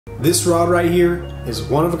This rod right here is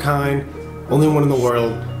one of a kind, only one in the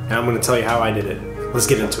world, and I'm going to tell you how I did it. Let's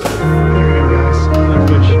get into it. There you go, guys. Another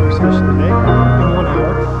fish first fish of the day in 1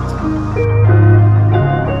 hour.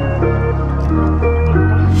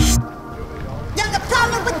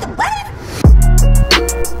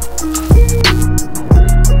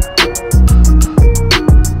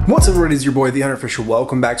 What's up, everybody? It's your boy, the Unofficial.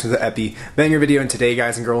 Welcome back to the Epi Banger video. And today,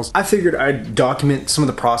 guys and girls, I figured I'd document some of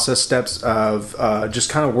the process steps of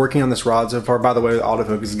just kind of working on this rod so far. By the way, the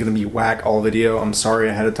autofocus is going to be whack all video. I'm sorry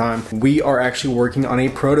ahead of time. We are actually working on a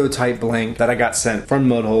prototype blank that I got sent from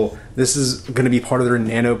Mudhole. This is going to be part of their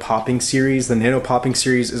nano popping series. The nano popping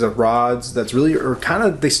series is a rods that's really, or kind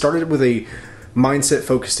of, they started with a mindset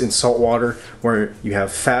focused in saltwater where you have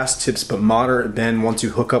fast tips but moderate bend once you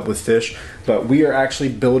hook up with fish. But we are actually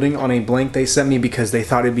building on a blank they sent me because they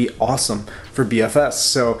thought it'd be awesome for BFS.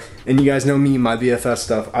 So, and you guys know me, my BFS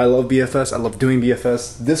stuff. I love BFS. I love doing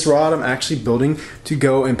BFS. This rod I'm actually building to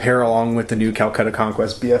go and pair along with the new Calcutta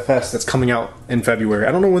Conquest BFS that's coming out in February.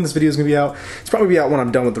 I don't know when this video is going to be out. It's probably be out when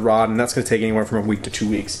I'm done with the rod, and that's going to take anywhere from a week to 2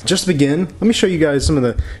 weeks. Just to begin, let me show you guys some of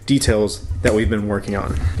the details that we've been working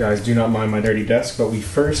on. Guys, do not mind my dirty desk, but we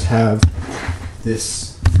first have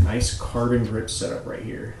this nice carbon grip setup right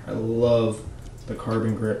here. I love the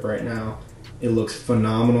carbon grip right now. It looks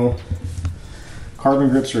phenomenal. Carbon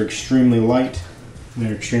grips are extremely light.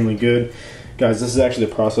 They're extremely good. Guys, this is actually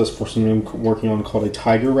the process for something I'm working on called a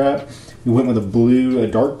tiger wrap. We went with a blue, a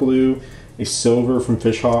dark blue, a silver from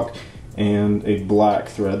Fishhawk, and a black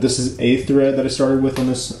thread. This is a thread that I started with on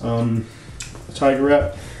this tiger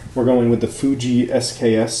wrap. We're going with the Fuji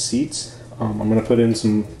SKS seats. I'm going to put in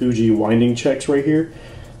some Fuji winding checks right here.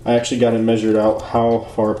 I actually got it measured out how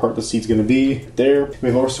far apart the seat's going to be there.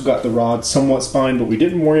 We've also got the rod somewhat spined, but we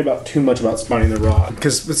didn't worry about too much about spining the rod.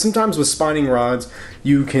 Because sometimes with spining rods,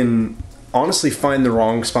 you can honestly find the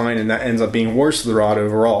wrong spine and that ends up being worse for the rod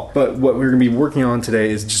overall. But what we're going to be working on today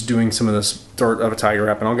is just doing some of the start of a tiger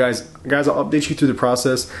wrap. And I'll update you through the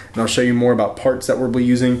process, and I'll show you more about parts that we'll be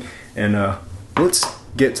using. And let's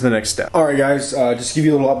get to the next step. Alright guys, just to give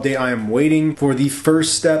you a little update, I am waiting for the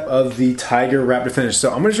first step of the tiger wrap to finish.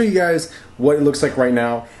 So I'm going to show you guys what it looks like right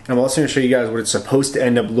now, and I'm also going to show you guys what it's supposed to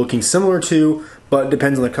end up looking similar to, but it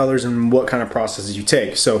depends on the colors and what kind of processes you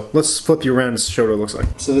take. So let's flip you around and show what it looks like.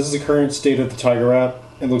 So this is the current state of the tiger wrap.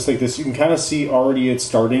 It looks like this. You can kind of see already it's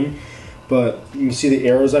starting, but you can see the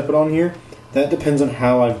arrows I put on here. That depends on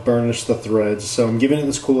how I've burnished the threads. So I'm giving it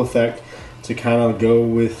this cool effect to kind of go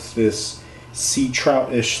with this sea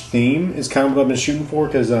trout-ish theme is kind of what I've been shooting for,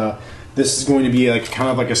 because this is going to be like kind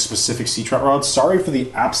of like a specific sea trout rod. Sorry for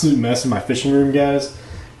the absolute mess in my fishing room, guys.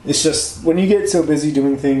 It's just when you get so busy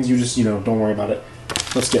doing things, you just, you know, don't worry about it.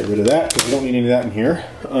 Let's get rid of that because we don't need any of that in here.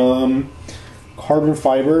 Carbon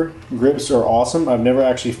fiber grips are awesome. I've never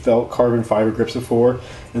actually felt carbon fiber grips before,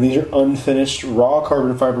 and these are unfinished raw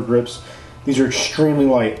carbon fiber grips. These are extremely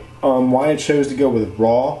light. Why I chose to go with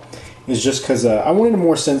raw is just because I wanted a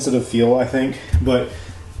more sensitive feel, I think. But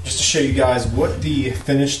just to show you guys what the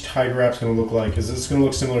finished tiger wrap is going to look like, is it's going to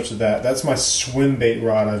look similar to that. That's my swim bait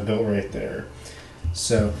rod I've built right there.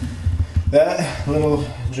 So that little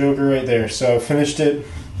joker right there. So I finished it.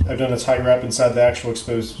 I've done a tiger wrap inside the actual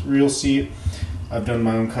exposed reel seat. I've done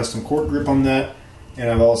my own custom cork grip on that. And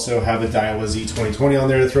I've also have a Daiwa Z2020 on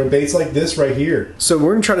there to throw baits like this right here. So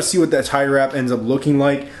we're gonna try to see what that tiger wrap ends up looking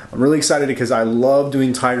like. I'm really excited because I love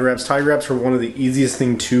doing tiger wraps. Tiger wraps are one of the easiest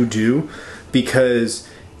things to do because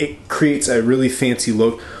it creates a really fancy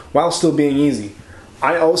look while still being easy.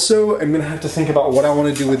 I also am gonna have to think about what I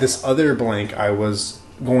wanna do with this other blank I was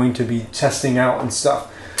going to be testing out and stuff.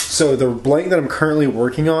 So the blank that I'm currently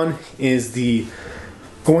working on is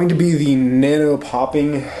going to be the nano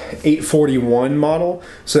popping 841 model.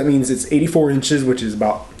 So that means it's 84 inches, which is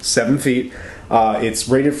about 7 feet. It's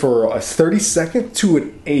rated for a 32nd to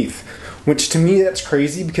an 1/8, which to me that's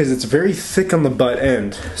crazy because it's very thick on the butt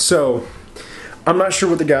end. So I'm not sure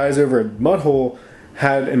what the guys over at Mudhole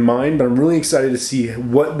had in mind, but I'm really excited to see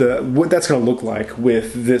what that's going to look like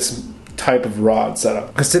with this type of rod setup.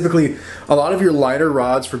 Because typically a lot of your lighter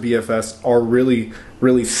rods for BFS are really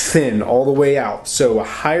thin all the way out. So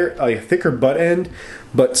a thicker butt end,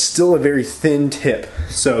 but still a very thin tip.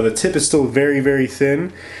 So the tip is still very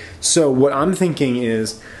thin. So what I'm thinking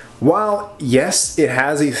is, while yes, it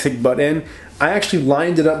has a thick butt end, I actually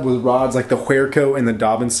lined it up with rods like the Huerco and the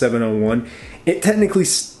Dobbins 701. It technically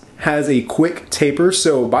has a quick taper,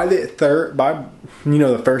 so by the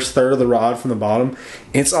first third of the rod from the bottom,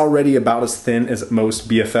 it's already about as thin as most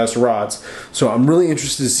BFS rods. So I'm really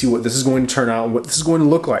interested to see what this is going to turn out and what this is going to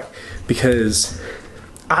look like, because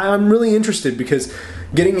I'm really interested, because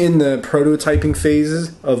getting in the prototyping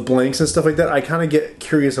phases of blanks and stuff like that, I kind of get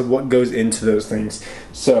curious of what goes into those things.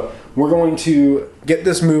 So we're going to get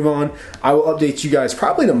this move on. I will update you guys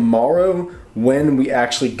probably tomorrow when we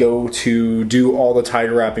actually go to do all the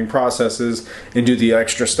tiger wrapping processes and do the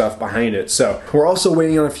extra stuff behind it. So we're also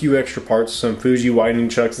waiting on a few extra parts, some Fuji widening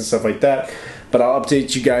chucks and stuff like that, but I'll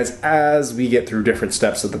update you guys as we get through different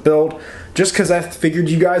steps of the build, just because I figured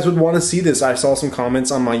you guys would want to see this. I saw some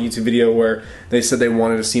comments on my YouTube video where they said they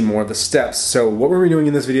wanted to see more of the steps. So what we're doing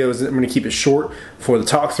in this video is I'm going to keep it short for the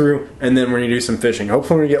talk through, and then we're going to do some fishing.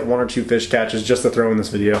 Hopefully we're going to get 1 or 2 fish catches just to throw in this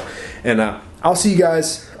video. And I'll see you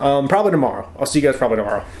guys probably tomorrow.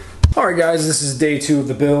 Alright guys, this is day 2 of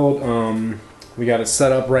the build. We got it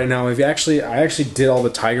set up right now. I actually did all the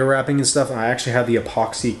tiger wrapping and stuff. I actually have the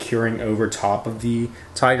epoxy curing over top of the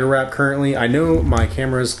tiger wrap currently. I know my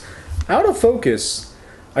camera's out of focus.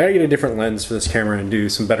 I gotta get a different lens for this camera and do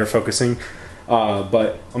some better focusing.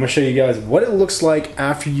 But I'm gonna show you guys what it looks like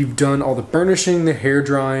after you've done all the burnishing, the hair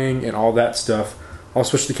drying, and all that stuff. I'll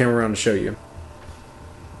switch the camera around to show you.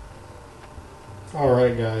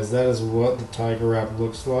 Alright guys, that is what the tiger wrap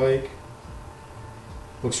looks like.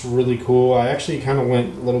 Looks really cool. I actually kind of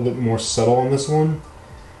went a little bit more subtle on this one,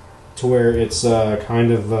 to where it's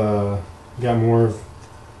kind of got more of,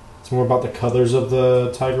 it's more about the colors of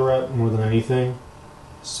the tiger wrap more than anything.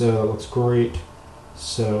 So it looks great.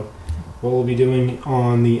 So what we'll be doing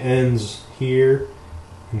on the ends here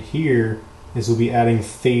and here is we'll be adding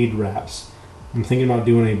fade wraps. I'm thinking about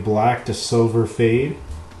doing a black to silver fade,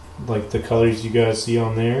 like the colors you guys see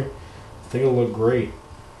on there. I think it'll look great.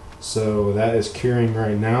 So that is curing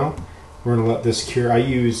right now. We're gonna let this cure. I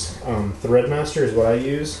use Threadmaster is what I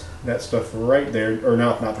use. That stuff right there, or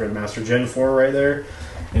not Threadmaster, Gen 4 right there.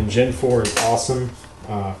 And Gen 4 is awesome.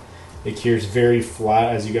 It cures very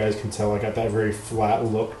flat, as you guys can tell. I got that very flat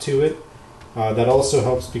look to it. That also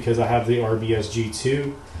helps because I have the RBS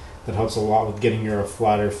G2. That helps a lot with getting your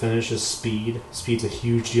flatter finish. Is speed. Speed's a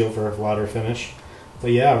huge deal for a flatter finish.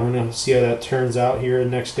 But yeah, we're gonna see how that turns out here the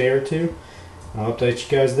next day or two. I'll update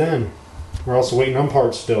you guys then. We're also waiting on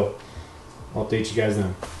parts still. I'll update you guys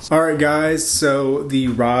then. Alright guys, so the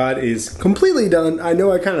rod is completely done. I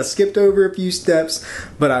know I kind of skipped over a few steps,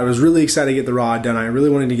 but I was really excited to get the rod done. I really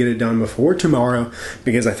wanted to get it done before tomorrow,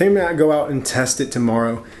 because I think I'm going to go out and test it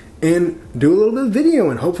tomorrow and do a little bit of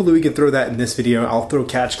video, and hopefully we can throw that in this video. I'll throw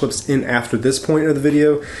catch clips in after this point of the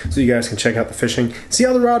video so you guys can check out the fishing, see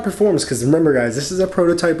how the rod performs, because remember guys, this is a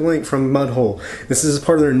prototype link from Mudhole. This is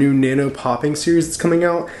part of their new nano popping series that's coming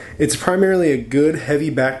out. It's primarily a good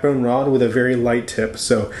heavy backbone rod with a very light tip,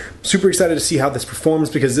 so super excited to see how this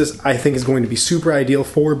performs, because this I think is going to be super ideal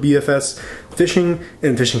for BFS fishing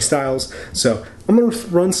and fishing styles. So I'm going to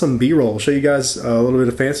run some B-roll, show you guys a little bit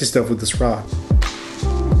of fancy stuff with this rod.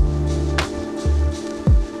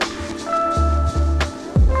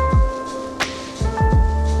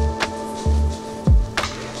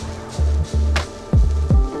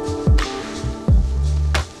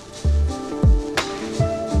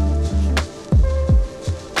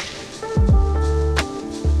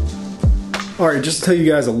 Alright, just to tell you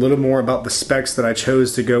guys a little more about the specs that I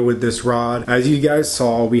chose to go with this rod. As you guys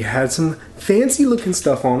saw, we had some fancy looking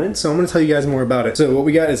stuff on it, so I'm going to tell you guys more about it. So what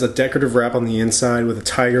we got is a decorative wrap on the inside with a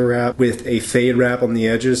tiger wrap with a fade wrap on the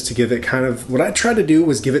edges to give it kind of, what I tried to do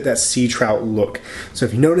was give it that sea trout look. So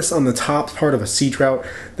if you notice on the top part of a sea trout,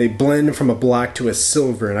 they blend from a black to a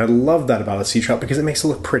silver, and I love that about a sea trout because it makes it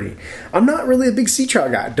look pretty. I'm not really a big sea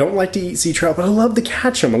trout guy. I don't like to eat sea trout, but I love to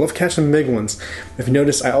catch them. I love catching the big ones. If you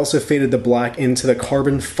notice, I also faded the black into the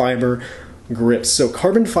carbon fiber grips. So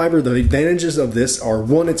carbon fiber, the advantages of this are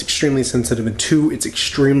 1, it's extremely sensitive, and 2, it's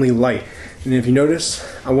extremely light. And if you notice,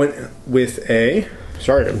 I went with a,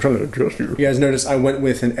 sorry, I'm trying to adjust you. You guys notice I went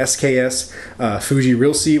with an SKS Fuji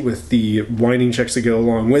reel seat with the winding chucks that go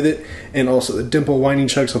along with it, and also the dimple winding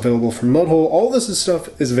chucks available from Mudhole. All this stuff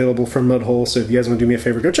is available from Mudhole, so if you guys want to do me a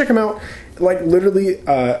favor, go check them out. Like literally,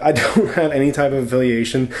 I don't have any type of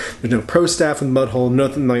affiliation. There's no pro staff with Mudhole,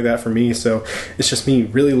 nothing like that for me, so it's just me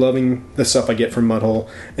really loving the stuff I get from Mudhole.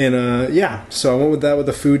 And yeah, so I went with that with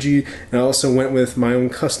the Fuji, and I also went with my own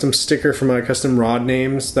custom sticker for my custom rod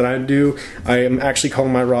names that I do. I am actually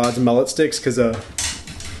calling my rods mullet sticks because,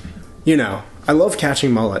 you know, I love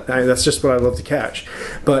catching mullet. That's just what I love to catch.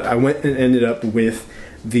 But I went and ended up with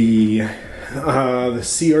the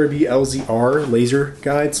CRB LZR laser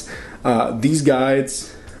guides. These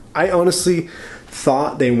guides, I honestly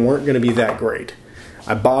thought they weren't going to be that great.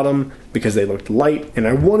 I bought them because they looked light, and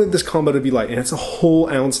I wanted this combo to be light, and it's a whole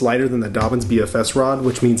ounce lighter than the Dobyns BFS rod,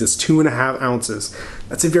 which means it's 2.5 ounces.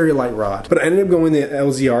 That's a very light rod. But I ended up going the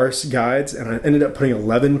LZR guides, and I ended up putting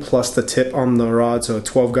 11 plus the tip on the rod, so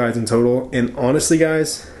 12 guides in total. And honestly,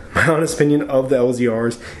 guys, my honest opinion of the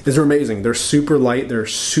LZRs is they're amazing. They're super light, they're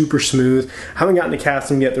super smooth. I haven't gotten to cast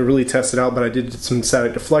them yet to really test it out, but I did some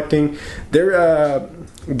static deflecting. Their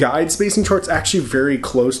guide spacing chart's actually very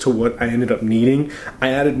close to what I ended up needing. I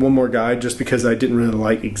added one more guide just because I didn't really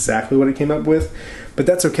like exactly what it came up with, but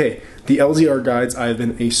that's okay. The LZR guides I've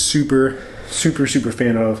been a super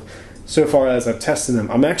fan of so far as I've tested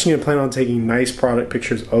them. I'm actually gonna plan on taking nice product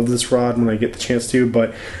pictures of this rod when I get the chance to, but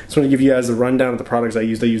I just want to give you guys a rundown of the products I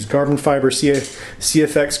used. I used carbon fiber,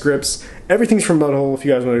 CFX grips, everything's from Mudhole. If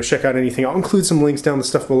you guys want to check out anything, I'll include some links down the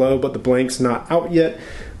stuff below, but the blank's not out yet.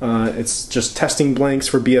 It's just testing blanks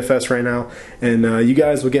for BFS right now, and you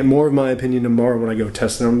guys will get more of my opinion tomorrow when I go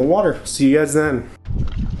test it on the water. See you guys then.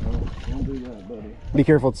 Don't do that, buddy. Be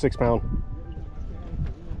careful, it's 6 pound.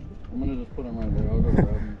 I'm gonna just put them right there. I'll go grab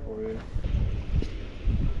them for you.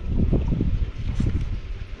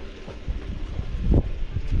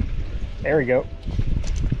 There we go.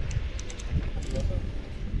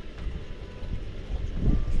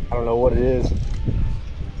 I don't know what it is.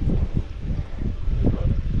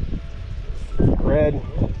 Red.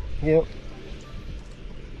 Yep.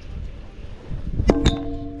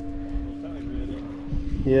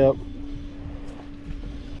 Yep.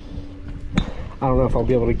 I don't know if I'll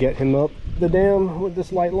be able to get him up the dam with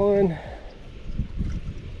this light line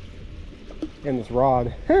and this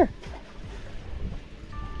rod. Huh.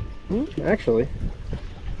 Actually,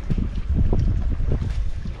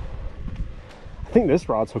 I think this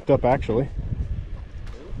rod's hooked up actually.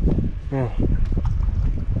 Yeah.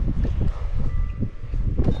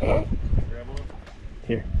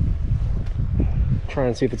 Here. Try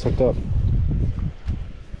and see if it's hooked up.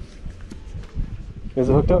 Is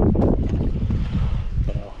it hooked up?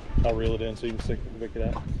 I'll reel it in so you can pick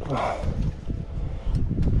it out.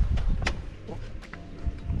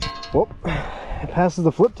 Well, it passes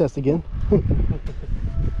the flip test again.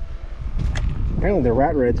 Apparently the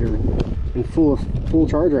rat reds are in full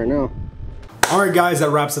charge right now. Alright guys, that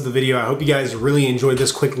wraps up the video. I hope you guys really enjoyed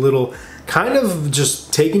this quick little kind of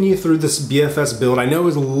just taking you through this BFS build. I know it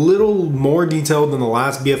was a little more detailed than the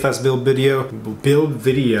last BFS build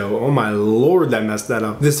video. Oh my lord, that messed that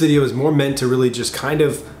up. This video is more meant to really just kind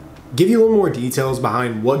of give you a little more details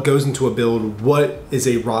behind what goes into a build, what is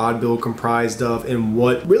a rod build comprised of, and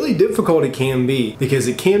what really difficult it can be. Because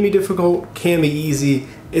it can be difficult, can be easy.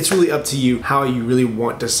 It's really up to you how you really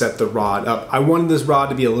want to set the rod up. I wanted this rod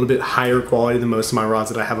to be a little bit higher quality than most of my rods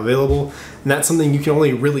that I have available, and that's something you can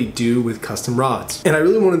only really do with custom rods. And I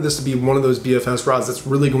really wanted this to be one of those BFS rods that's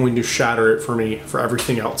really going to shatter it for me for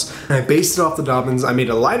everything else. And I based it off the Dobyns. I made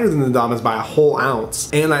it lighter than the Dobyns by a whole ounce,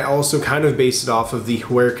 and I also kind of based it off of the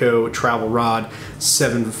Huerco travel rod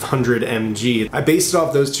 700 mg. I based it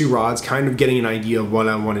off those two rods, kind of getting an idea of what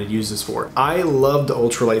I wanted to use this for. I love the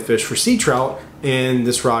ultralight fish for sea trout, and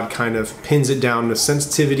this rod kind of pins it down to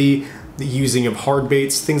sensitivity, the using of hard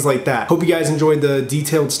baits, things like that. Hope you guys enjoyed the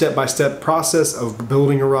detailed step-by-step process of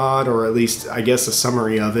building a rod, or at least I guess a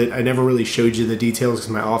summary of it. I never really showed you the details because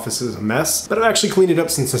my office is a mess, but I've actually cleaned it up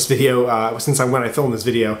since this video, when I filmed this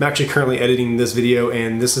video. I'm actually currently editing this video,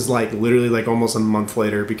 and this is like literally like almost a month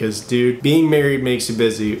later because dude, being married makes you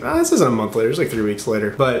busy. This isn't a month later, it's like 3 weeks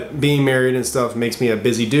later, but being married and stuff makes me a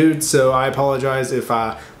busy dude, so I apologize if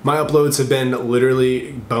my uploads have been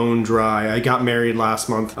literally bone dry. I got married last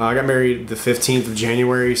month. I got married the 15th of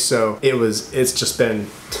January, so it's just been,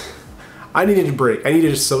 I needed a break. I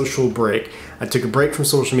needed a social break. I took a break from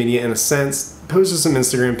social media in a sense, posted some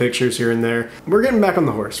Instagram pictures here and there. We're getting back on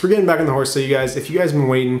the horse. We're getting back on the horse, so you guys, if you guys have been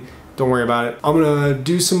waiting, don't worry about it. I'm gonna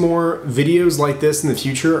do some more videos like this in the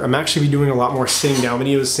future. I'm actually doing a lot more sitting down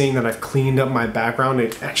videos, seeing that I've cleaned up my background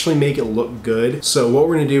and actually make it look good. So what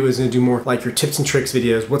we're gonna do is gonna do more like your tips and tricks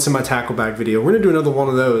videos, what's in my tackle bag video. We're gonna do another one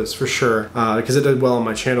of those for sure, because it did well on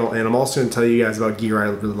my channel, and I'm also gonna tell you guys about gear I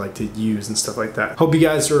really like to use and stuff like that. Hope you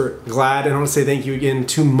guys are glad, and I wanna say thank you again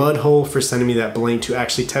to Mudhole for sending me that blank to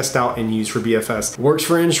actually test out and use for BFS. It works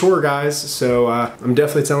for inshore, guys, so I'm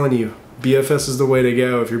definitely telling you, BFS is the way to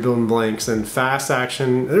go if you're building blanks. And fast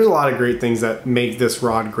action, there's a lot of great things that make this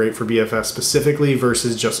rod great for BFS specifically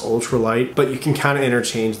versus just ultralight, but you can kind of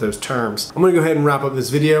interchange those terms. I'm gonna go ahead and wrap up this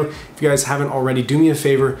video. If you guys haven't already, do me a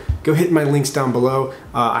favor, go hit my links down below.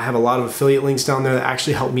 I have a lot of affiliate links down there that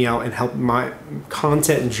actually help me out and help my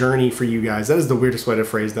content journey for you guys. That is the weirdest way to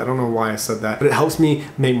phrase that. I don't know why I said that, but it helps me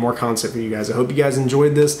make more content for you guys. I hope you guys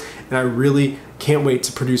enjoyed this, and I really can't wait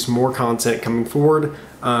to produce more content coming forward.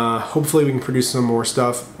 Hopefully we can produce some more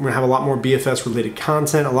stuff. We're gonna have a lot more BFS related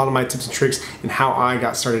content, a lot of my tips and tricks, and how I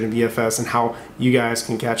got started in BFS and how you guys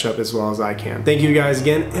can catch up as well as I can. Thank you guys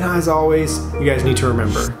again, and as always, you guys need to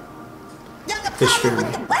remember, fish fear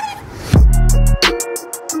me.